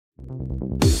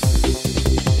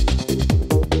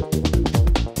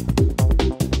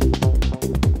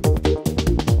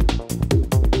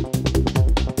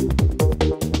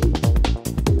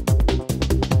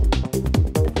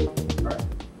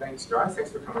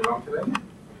coming along today.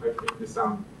 Hopefully this,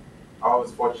 I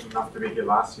was fortunate enough to be here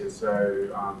last year,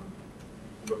 so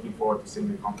looking forward to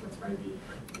seeing the conference maybe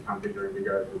become bigger and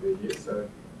bigger over the years. So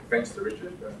thanks to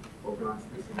Richard for organising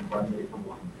this and inviting me to come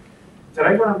along.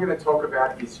 Today what I'm going to talk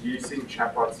about is using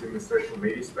chatbots in the social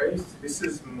media space. This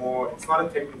is more, it's not a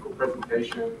technical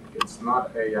presentation, it's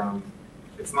not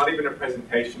even a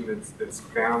presentation that's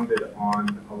founded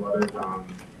on a lot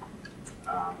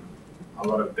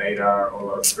of data or a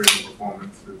lot of proven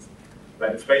performances, but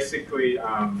it's basically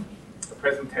a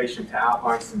presentation to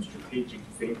outline some strategic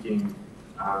thinking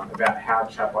about how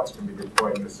chatbots can be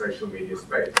deployed in the social media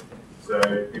space. So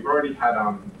we've already had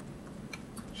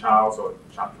Charles or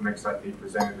Chuck from NextIT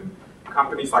presented, and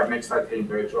companies like NextIT and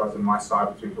Virtualize and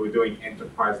MyCyberTune who are doing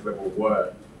enterprise level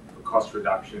work for cost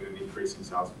reduction and increasing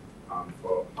sales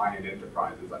for high-end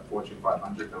enterprises like Fortune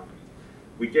 500 companies.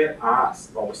 We get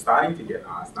asked, or we're starting to get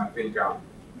asked, and I think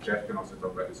Jeff can also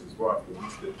talk about this as well if he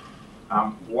wants to,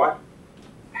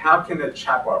 how can a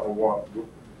chatbot, or what,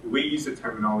 we use the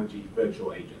terminology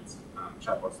virtual agents,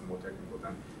 chatbots are more technical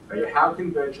than, but how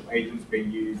can virtual agents be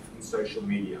used in social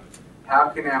media? How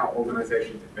can our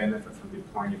organizations benefit from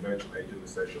deploying a virtual agent in the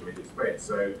social media space?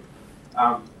 So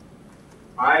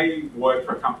I work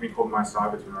for a company called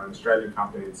MyCyberTune, an Australian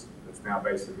company that's now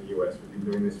based in the US. We've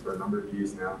been doing this for a number of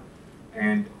years now.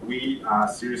 And we are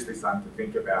seriously starting to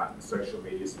think about the social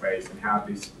media space and how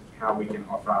we can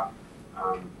offer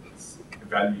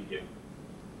value here.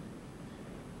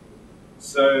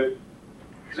 So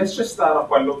let's just start off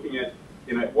by looking at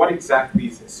what exactly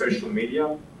is social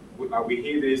media. We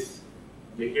hear this,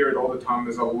 you hear it all the time.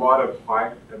 There's a lot of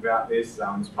hype about this.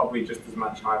 There's probably just as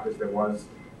much hype as there was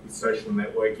with social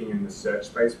networking in the search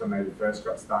space when they first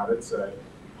got started. So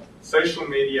social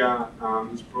media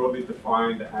is broadly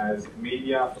defined as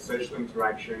media for social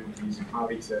interaction using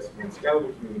highly accessible and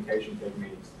scalable communication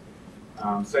techniques.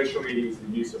 Social media is the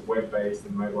use of web-based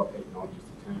and mobile technologies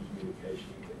to turn communication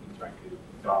into interactive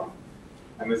dialogue.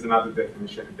 And there's another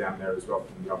definition down there as well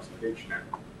from the Oxford Dictionary.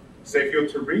 So if you were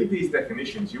to read these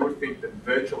definitions, you would think that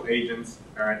virtual agents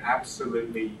are an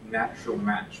absolutely natural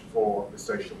match for the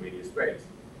social media space.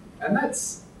 And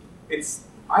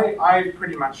I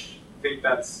pretty much think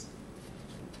that's,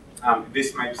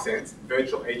 this makes sense.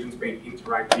 Virtual agents being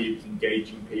interactive,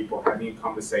 engaging people, having a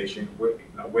conversation,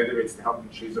 whether it's to help them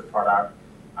choose a product,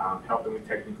 help them with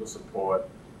technical support,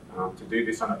 to do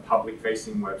this on a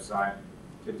public-facing website,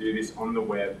 to do this on the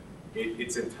web.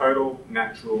 It's a total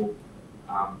natural,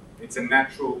 it's a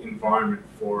natural environment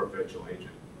for a virtual agent.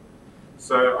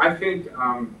 So I think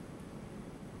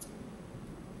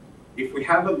if we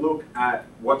have a look at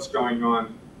what's going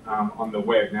on the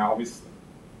web now, obviously,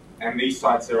 and these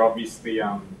sites are obviously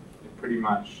pretty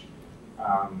much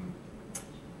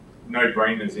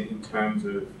no-brainers in terms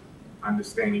of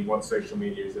understanding what social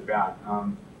media is about.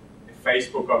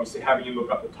 Facebook, obviously, having a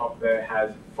look up the top there,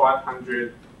 has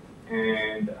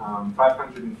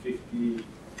 550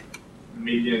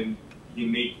 million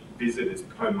unique visitors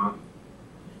per month.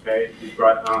 Okay, you've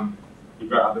got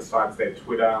other sites there,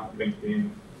 Twitter, LinkedIn,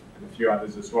 and a few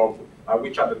others as well,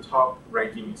 which are the top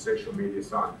ranking social media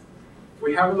sites. If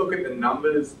we have a look at the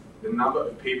number of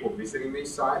people visiting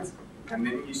these sites, and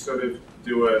then you sort of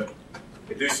do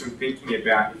some thinking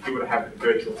about if you were to have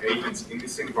virtual agents in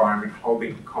this environment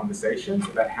holding conversations,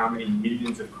 about how many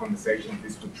millions of conversations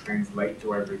this would translate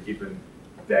to over a given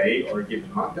day or a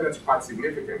given month, then it's quite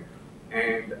significant.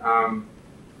 And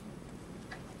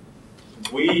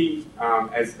we,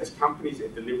 as companies are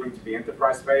delivering to the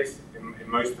enterprise space, and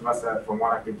most of us, from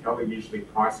what I can tell, are usually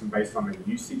pricing based on a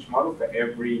usage model. For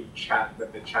every chat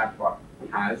that the chatbot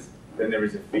has, then there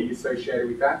is a fee associated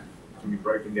with that. It can be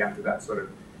broken down to that sort of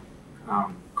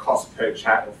cost per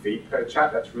chat or fee per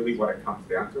chat. That's really what it comes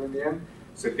down to in the end.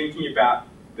 So thinking about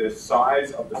the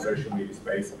size of the social media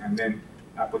space and then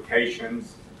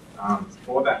applications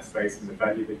for that space and the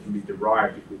value that can be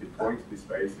derived if we deploy into this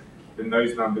space, then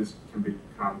those numbers can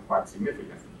become quite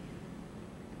significant.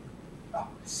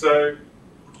 So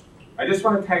I just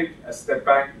want to take a step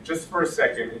back just for a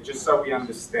second, just so we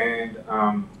understand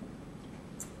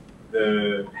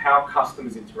how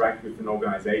customers interact with an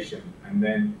organization, and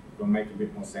then we'll make a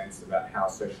bit more sense about how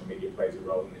social media plays a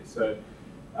role in this. So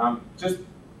just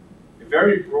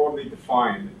very broadly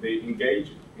defined, the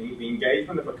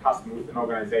engagement of a customer with an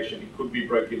organization, it could be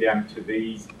broken down to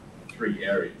these three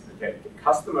areas. Okay,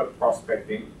 customer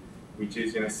prospecting, which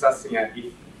is sussing out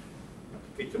if a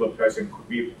particular person could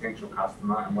be a potential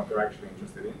customer and what they're actually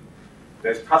interested in.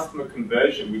 There's customer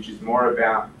conversion, which is more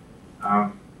about,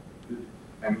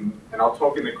 and I'll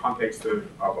talk in the context of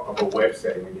a web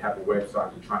setting. When you have a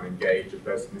website, you're trying to engage a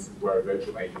person, this is where a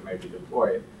virtual agent may be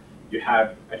deployed. You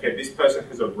have, okay, this person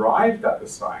has arrived at the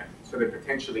site, so they're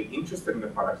potentially interested in the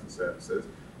products and services.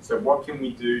 So what can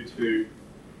we do to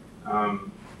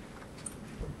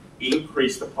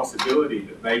increase the possibility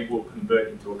that they will convert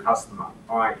into a customer,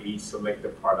 i.e. select the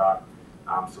product,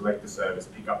 select the service,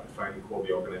 pick up the phone and call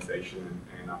the organization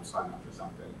and sign up for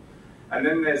something. And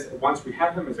then there's, once we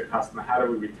have them as a customer, how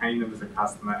do we retain them as a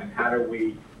customer, and how do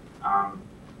we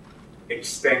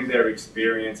extend their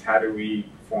experience, how do we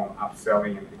perform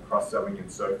upselling and cross-selling and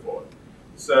so forth.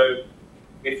 So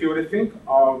if you were to think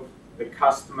of the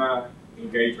customer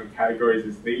engagement categories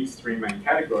as these three main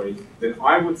categories, then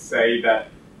I would say that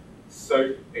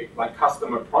like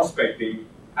customer prospecting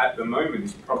at the moment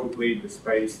is probably the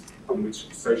space in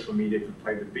which social media can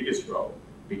play the biggest role,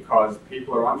 because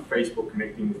people are on Facebook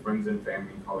connecting with friends and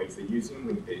family and colleagues, they're using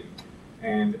LinkedIn,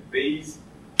 and these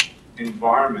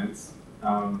environments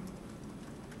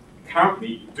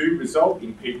currently do result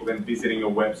in people then visiting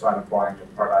your website and buying your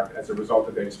product as a result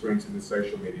of their experience in the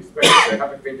social media space. So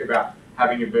have a think about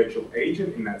having a virtual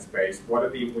agent in that space. What are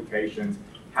the implications?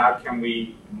 How can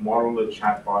we model a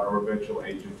chatbot or a virtual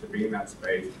agent to be in that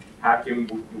space? How can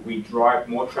we drive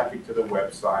more traffic to the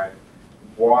website?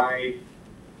 Why?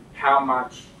 How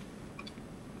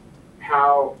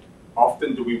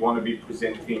often do we want to be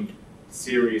presenting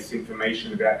serious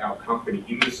information about our company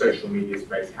in the social media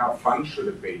space? How fun should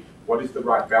it be? What is the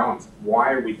right balance?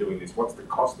 Why are we doing this? What's the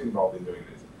cost involved in doing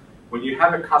this? When you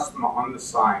have a customer on the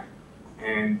site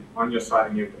and on your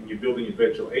site and you're building a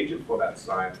virtual agent for that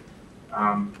site,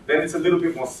 then it's a little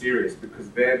bit more serious, because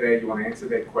they're there, you want to answer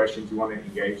their questions, you want to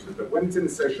engage them. But when it's in the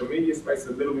social media space, it's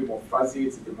a little bit more fuzzy,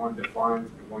 it's a bit more undefined,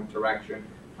 it's a bit more interaction,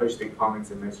 posting comments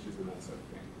and messages and that sort of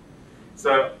thing.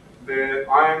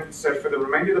 So for the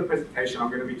remainder of the presentation, I'm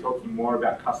going to be talking more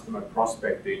about customer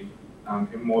prospecting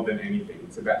and more than anything.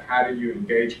 It's about how do you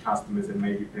engage customers and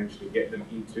maybe potentially get them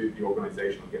into the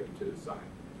organization or get them to the site.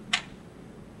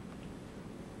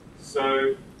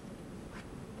 So,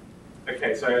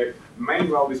 okay, so main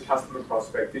role is customer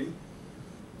prospecting.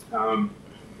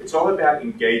 It's all about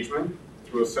engagement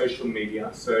through a social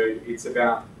media. So it's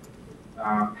about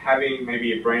having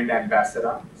maybe a brand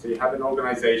ambassador. So you have an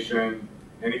organization,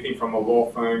 anything from a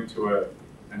law firm to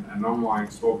an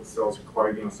online store that sells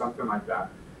clothing or something like that.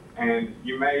 And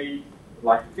you may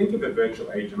like to think of a virtual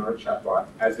agent or a chatbot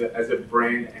as a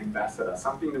brand ambassador,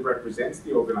 something that represents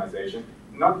the organization,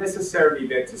 not necessarily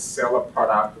there to sell a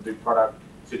product or do product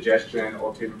suggestion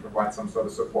or to even provide some sort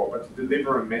of support, but to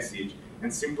deliver a message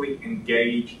and simply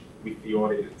engage with the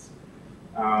audience.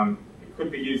 It could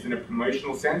be used in a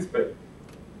promotional sense, but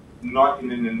not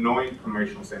in an annoying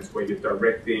promotional sense where you're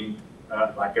directing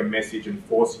like a message and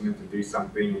forcing them to do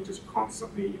something and just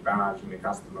constantly barraging the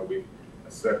customer with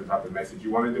a certain type of message.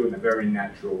 You want to do it in a very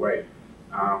natural way.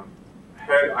 I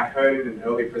heard in an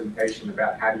earlier presentation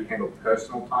about how do you handle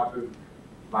personal type of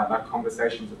like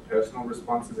conversations or personal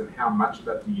responses, and how much of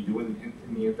that do you do in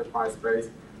the enterprise space.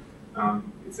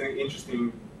 It's an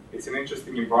interesting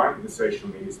environment in the social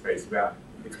media space.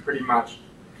 It's pretty much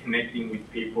connecting with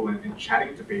people and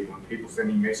chatting to people and people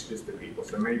sending messages to people.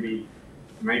 So maybe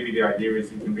the idea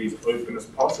is you can be as open as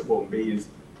possible and be as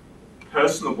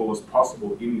personable as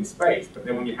possible in this space, but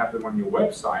then when you have them on your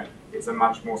website, it's a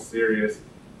much more serious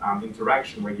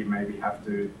interaction where you maybe have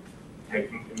to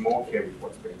take more care with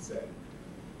what's being said.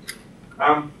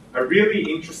 A really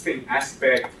interesting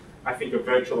aspect, I think, of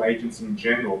virtual agents in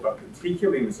general, but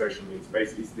particularly in the social media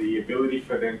space, is the ability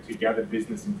for them to gather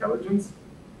business intelligence.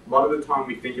 A lot of the time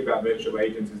we think about virtual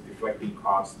agents as deflecting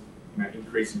costs,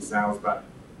 increasing sales, but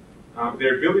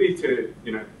their ability to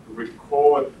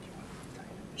record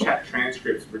chat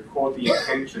transcripts, record the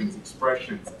intentions,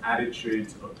 expressions,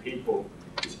 attitudes of people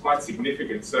is quite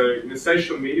significant. So in the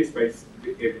social media space,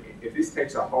 if this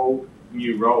takes a whole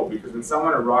new role, because when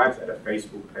someone arrives at a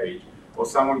Facebook page or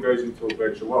someone goes into a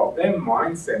virtual world, their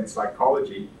mindset and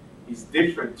psychology is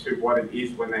different to what it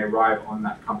is when they arrive on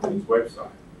that company's website.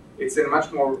 It's in a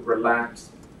much more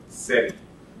relaxed setting,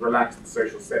 relaxed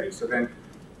social setting. So then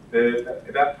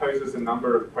that poses a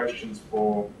number of questions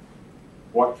for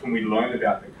what can we learn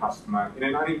about the customer in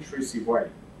an unintrusive way.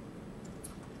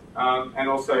 And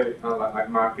also, like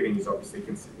marketing is obviously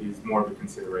more of a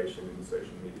consideration in the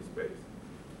social media space.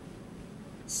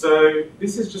 So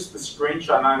this is just the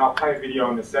screenshot, and I'll play a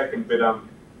video in a second, but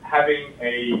having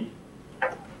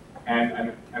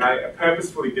and I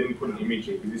purposefully didn't put an image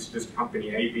here because this is just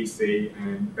company ABC,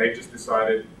 and they've just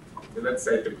decided to, let's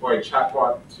say, deploy a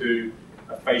chatbot to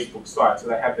a Facebook site. So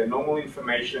they have their normal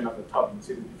information at the top. You can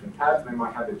see the different tabs, and they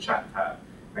might have the chat tab.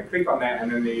 They click on that,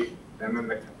 and then the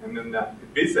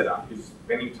visitor is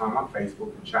spending time on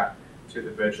Facebook and chat to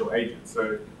the virtual agent.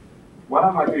 So what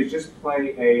I might do is just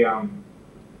play a,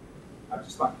 I'd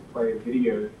just like to play a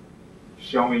video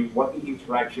showing what the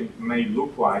interaction may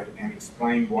look like and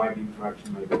explain why the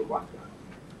interaction may look like that.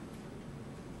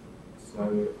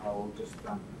 So I'll just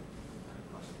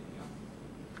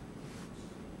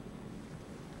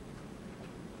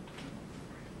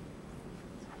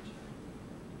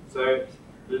so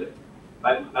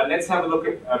let's have a look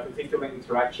at a particular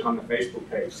interaction on the Facebook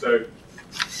page. So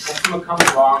customer comes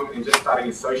along and just starting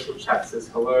a social chat, says,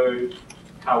 hello,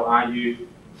 how are you?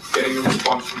 Getting a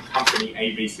response from company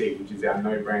ABC, which is our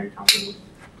no-brand company.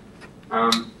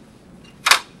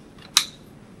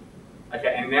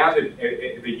 Okay, and now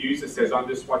the user says, I'm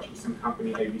just watching some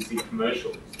company ABC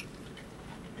commercials.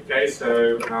 Okay,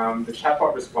 so the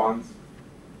chatbot responds,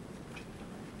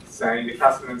 saying, the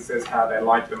customer says how they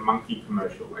like the monkey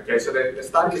commercial. Okay, so they're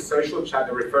starting a social chat,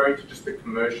 they're referring to just the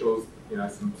commercials, you know,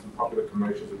 some popular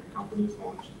commercials that the company's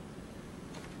launched.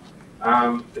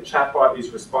 The chatbot is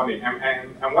responding,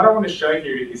 and what I want to show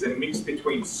here is a mix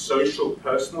between social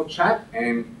personal chat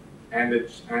and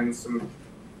some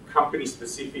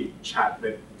company-specific chat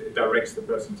that directs the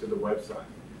person to the website.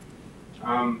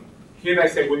 Here they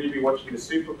say, will you be watching the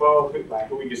Super Bowl?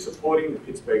 Who are you supporting? The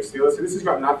Pittsburgh Steelers. So this has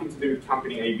got nothing to do with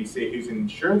company ABC, who's an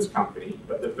insurance company,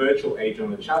 but the virtual agent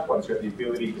on the chatbot has got the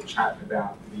ability to chat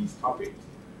about these topics.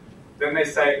 Then they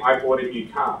say, I bought a new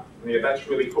car. And yeah, that's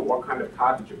really cool. What kind of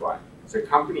car did you buy? So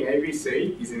company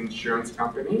ABC is an insurance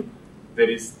company that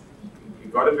is,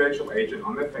 you've got a virtual agent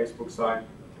on their Facebook site,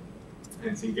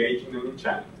 and it's engaging them in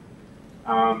chat.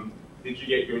 Did you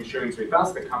get your insurance with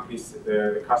us? The company,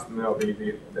 the customer or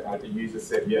the user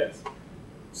said yes.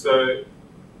 So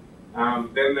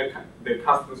then the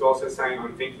customer's also saying,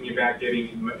 I'm thinking about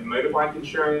getting motorbike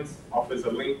insurance, offers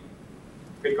a link,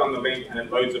 click on the link, and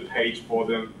it loads a page for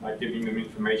them, like giving them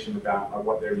information about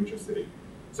what they're interested in.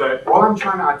 So what I'm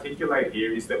trying to articulate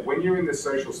here is that when you're in the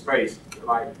social space,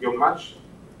 like you're much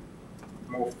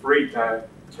more free to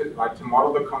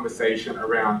model the conversation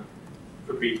around.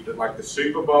 Could be like the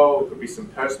Super Bowl, it could be some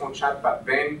personal chat, but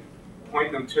then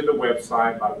point them to the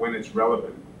website like when it's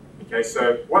relevant. Okay,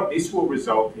 so what this will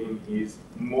result in is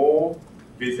more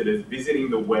visitors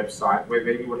visiting the website, where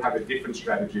then you would have a different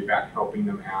strategy about helping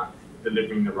them out,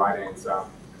 delivering the right answer,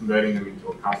 converting them into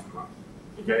a customer.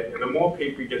 Okay, and the more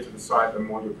people you get to the site, the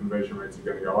more your conversion rates are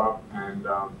going to go up,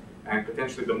 and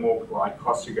potentially the more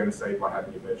costs you're going to save by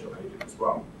having a virtual agent as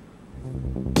well.